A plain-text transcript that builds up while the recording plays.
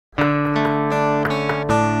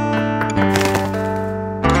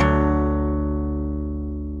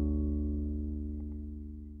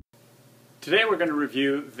Today we're going to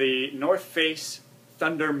review the North Face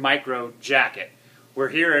Thunder Micro Jacket. We're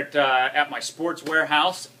here at my sports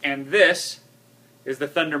warehouse, and this is the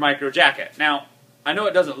Thunder Micro Jacket. Now, I know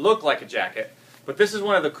it doesn't look like a jacket, but this is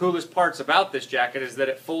one of the coolest parts about this jacket is that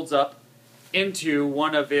it folds up into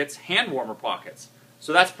one of its hand warmer pockets.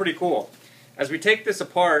 So that's pretty cool. As we take this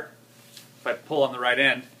apart, if I pull on the right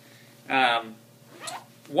end,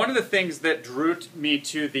 one of the things that drew me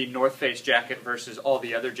to the North Face jacket versus all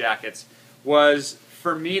the other jackets was,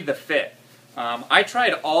 for me, the fit. I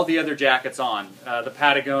tried all the other jackets on, the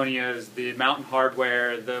Patagonias, the Mountain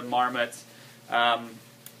Hardwear, the Marmots,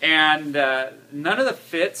 and none of the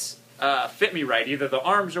fits fit me right. Either the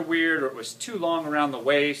arms are weird, or it was too long around the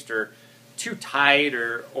waist, or too tight,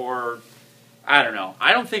 or I don't know.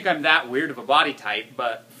 I don't think I'm that weird of a body type,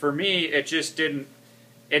 but for me, it just didn't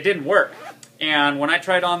work. And when I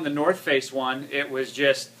tried on the North Face one, it was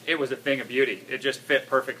a thing of beauty. It just fit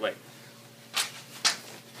perfectly.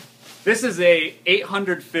 This is a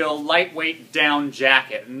 800 fill lightweight down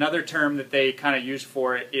jacket. Another term that they kind of use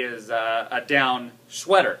for it is a down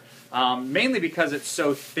sweater. Mainly because it's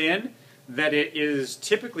so thin that it is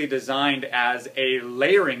typically designed as a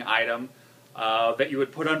layering item that you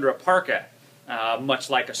would put under a parka, much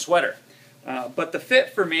like a sweater. But the fit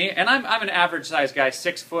for me, and I'm an average size guy,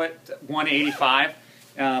 6 foot, 185,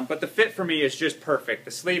 but the fit for me is just perfect.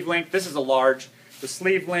 The sleeve length, this is a large. The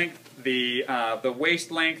sleeve length, the waist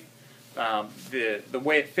length, the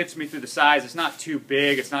way it fits me through the size, it's not too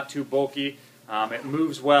big, it's not too bulky, it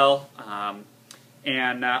moves well,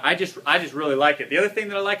 and I just really like it. The other thing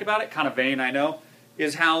that I like about it, kind of vain I know,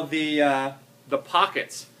 is how the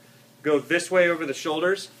pockets go this way over the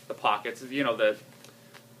shoulders. The pockets, you know, the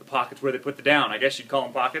pockets where they put the down, I guess you'd call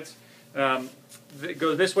them pockets. It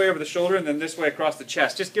goes this way over the shoulder and then this way across the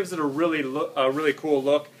chest. Just gives it a really cool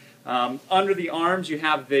look. Under the arms you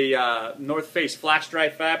have the North Face Flash Dry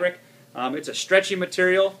fabric. It's a stretchy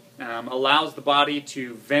material, allows the body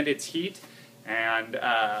to vent its heat and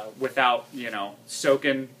without, you know,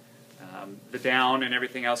 soaking the down and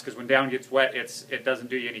everything else, because when down gets wet it doesn't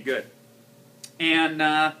do you any good.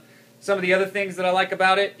 And some of the other things that I like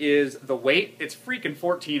about it is the weight. It's freaking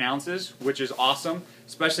 14 ounces, which is awesome,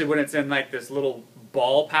 especially when it's in like this little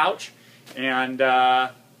ball pouch. And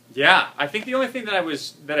yeah, I think the only thing that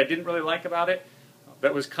I didn't really like about it,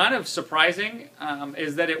 that was kind of surprising,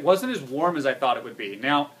 is that it wasn't as warm as I thought it would be.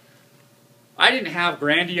 Now, I didn't have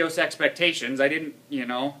grandiose expectations. I didn't, you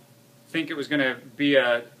know, think it was going to be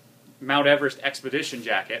a Mount Everest expedition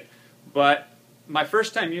jacket. But my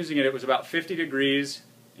first time using it, it was about 50 degrees.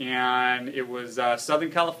 And it was Southern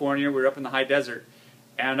California. We were up in the high desert,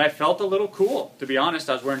 and I felt a little cool, to be honest.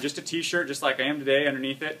 I was wearing just a t-shirt, just like I am today,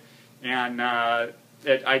 underneath it, and I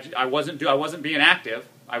wasn't being active.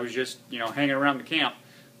 I was just, you know, hanging around the camp,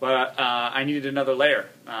 but I needed another layer,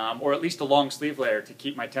 or at least a long sleeve layer to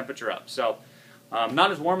keep my temperature up. So not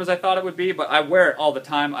as warm as I thought it would be, but I wear it all the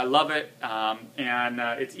time. I love it, and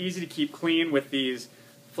it's easy to keep clean with these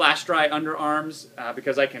flash dry underarms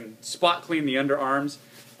because I can spot clean the underarms.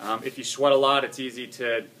 If you sweat a lot, it's easy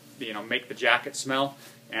to, you know, make the jacket smell,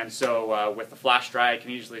 and so with the flash dry, I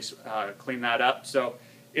can easily clean that up. So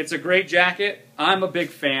it's a great jacket. I'm a big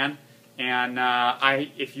fan, and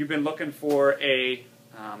if you've been looking for a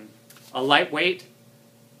lightweight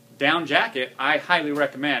down jacket, I highly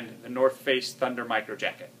recommend the North Face Thunder Micro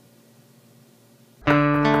Jacket.